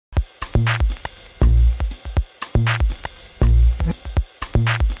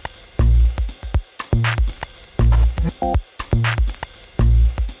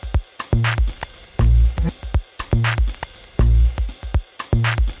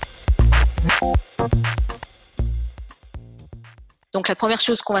Donc la première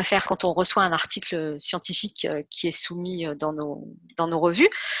chose qu'on va faire quand on reçoit un article scientifique qui est soumis dans nos revues,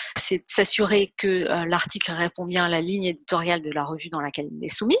 c'est de s'assurer que l'article répond bien à la ligne éditoriale de la revue dans laquelle il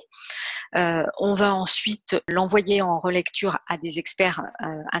est soumis. On va ensuite l'envoyer en relecture à des experts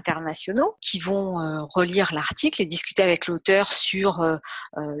internationaux qui vont relire l'article et discuter avec l'auteur sur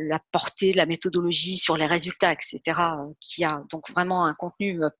la portée, la méthodologie, sur les résultats, etc., qui a donc vraiment un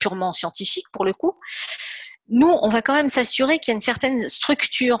contenu purement scientifique pour le coup. Nous, on va quand même s'assurer qu'il y a une certaine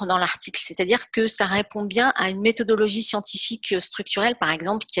structure dans l'article, c'est-à-dire que ça répond bien à une méthodologie scientifique structurelle, par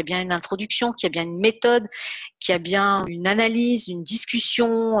exemple, qu'il y a bien une introduction, qu'il y a bien une méthode, qu'il y a bien une analyse, une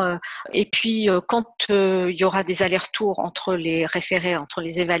discussion. Et puis, quand il y aura des allers-retours entre les référés, entre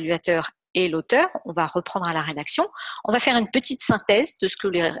les évaluateurs et l'auteur, on va reprendre à la rédaction. On va faire une petite synthèse de ce que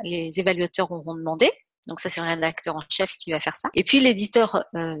les évaluateurs auront demandé. Donc ça, c'est le rédacteur en chef qui va faire ça. Et puis l'éditeur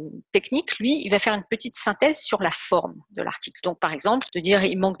technique, lui, il va faire une petite synthèse sur la forme de l'article. Donc par exemple, de dire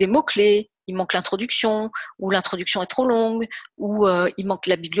il manque des mots-clés, il manque l'introduction, ou l'introduction est trop longue, ou il manque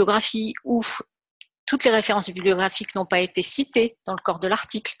la bibliographie, ou toutes les références bibliographiques n'ont pas été citées dans le corps de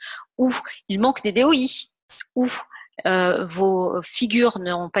l'article, ou il manque des DOI, ou vos figures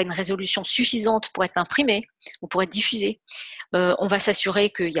n'ont pas une résolution suffisante pour être imprimées ou pour être diffusées. On va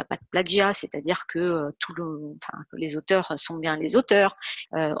s'assurer qu'il n'y a pas de plagiat, c'est-à-dire que que les auteurs sont bien les auteurs.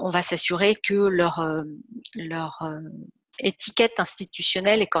 On va s'assurer que leur étiquette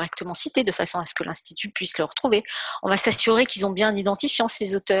institutionnelle est correctement citée de façon à ce que l'institut puisse le retrouver. On va s'assurer qu'ils ont bien un identifiant,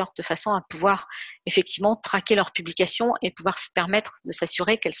 ces auteurs, de façon à pouvoir effectivement traquer leurs publications et pouvoir se permettre de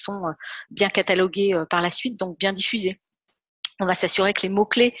s'assurer qu'elles sont bien cataloguées par la suite, donc bien diffusées. On va s'assurer que les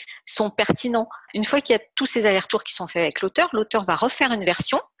mots-clés sont pertinents. Une fois qu'il y a tous ces allers-retours qui sont faits avec l'auteur va refaire une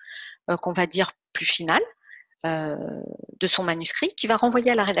version qu'on va dire plus finale de son manuscrit qui va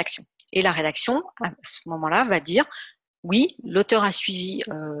renvoyer à la rédaction. Et la rédaction, à ce moment-là, va dire oui, l'auteur a suivi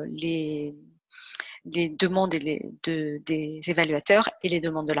les demandes des évaluateurs et les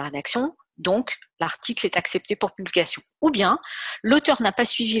demandes de la rédaction, donc l'article est accepté pour publication. Ou bien, l'auteur n'a pas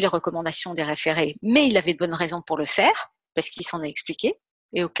suivi les recommandations des référés, mais il avait de bonnes raisons pour le faire, parce qu'il s'en est expliqué,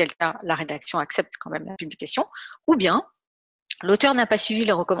 et auquel cas la rédaction accepte quand même la publication. Ou bien, l'auteur n'a pas suivi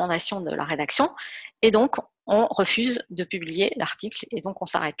les recommandations de la rédaction, et donc on refuse de publier l'article, et donc on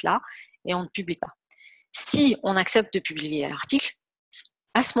s'arrête là, et on ne publie pas. Si on accepte de publier l'article,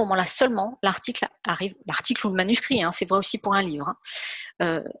 à ce moment-là seulement, l'article arrive, l'article ou le manuscrit, c'est vrai aussi pour un livre.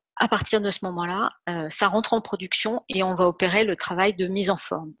 À partir de ce moment-là, ça rentre en production et on va opérer le travail de mise en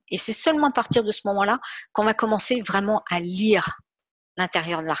forme. Et c'est seulement à partir de ce moment-là qu'on va commencer vraiment à lire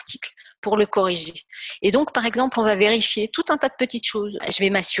l'intérieur de l'article pour le corriger. Et donc, par exemple, on va vérifier tout un tas de petites choses. Je vais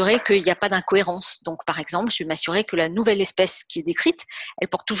m'assurer qu'il n'y a pas d'incohérence. Donc, par exemple, je vais m'assurer que la nouvelle espèce qui est décrite, elle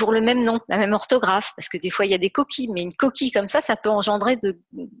porte toujours le même nom, la même orthographe, parce que des fois, il y a des coquilles, mais une coquille comme ça peut engendrer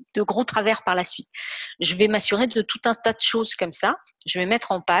de gros travers par la suite. Je vais m'assurer de tout un tas de choses comme ça. Je vais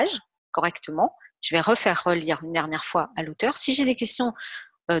mettre en page correctement. Je vais refaire relire une dernière fois à l'auteur. Si j'ai des questions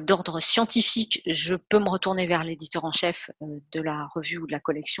d'ordre scientifique, je peux me retourner vers l'éditeur en chef de la revue ou de la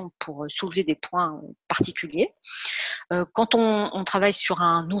collection pour soulever des points particuliers. Quand on travaille sur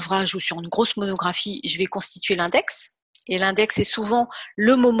un ouvrage ou sur une grosse monographie, je vais constituer l'index. Et l'index est souvent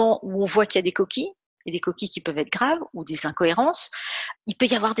le moment où on voit qu'il y a des coquilles, et des coquilles qui peuvent être graves ou des incohérences. Il peut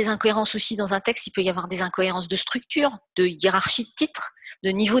y avoir des incohérences aussi dans un texte, il peut y avoir des incohérences de structure, de hiérarchie de titre, de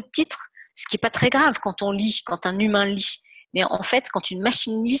niveau de titre, ce qui n'est pas très grave quand on lit, quand un humain lit. Mais en fait, quand une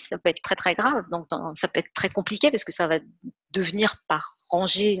machine lit, ça peut être très très grave, donc ça peut être très compliqué parce que ça va devenir par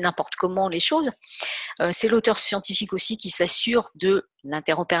ranger n'importe comment les choses. C'est l'auteur scientifique aussi qui s'assure de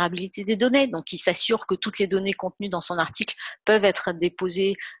l'interopérabilité des données, donc qui s'assure que toutes les données contenues dans son article peuvent être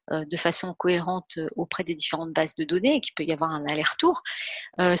déposées de façon cohérente auprès des différentes bases de données et qu'il peut y avoir un aller-retour.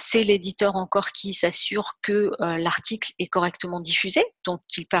 C'est l'éditeur encore qui s'assure que l'article est correctement diffusé, donc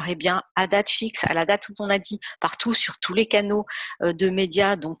qu'il paraît bien à date fixe, à la date où on a dit, partout sur tous les canaux de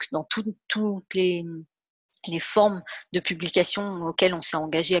médias, donc dans toutes les formes de publication auxquelles on s'est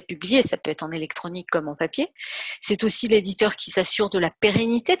engagé à publier, ça peut être en électronique comme en papier. C'est aussi l'éditeur qui s'assure de la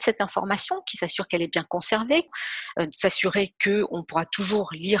pérennité de cette information, qui s'assure qu'elle est bien conservée, s'assurer qu'on pourra toujours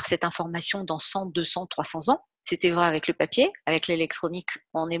lire cette information dans 100, 200, 300 ans. C'était vrai avec le papier, avec l'électronique,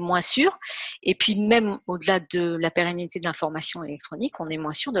 on est moins sûr. Et puis même au-delà de la pérennité de l'information électronique, on est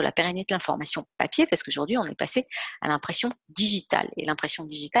moins sûr de la pérennité de l'information papier, parce qu'aujourd'hui, on est passé à l'impression digitale. Et l'impression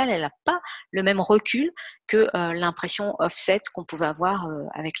digitale, elle n'a pas le même recul que l'impression offset qu'on pouvait avoir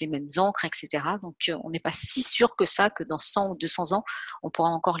avec les mêmes encres, etc. Donc, on n'est pas si sûr que ça, que dans 100 ou 200 ans, on pourra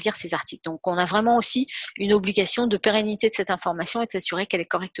encore lire ces articles. Donc, on a vraiment aussi une obligation de pérennité de cette information et de s'assurer qu'elle est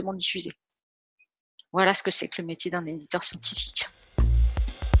correctement diffusée. Voilà ce que c'est que le métier d'un éditeur scientifique.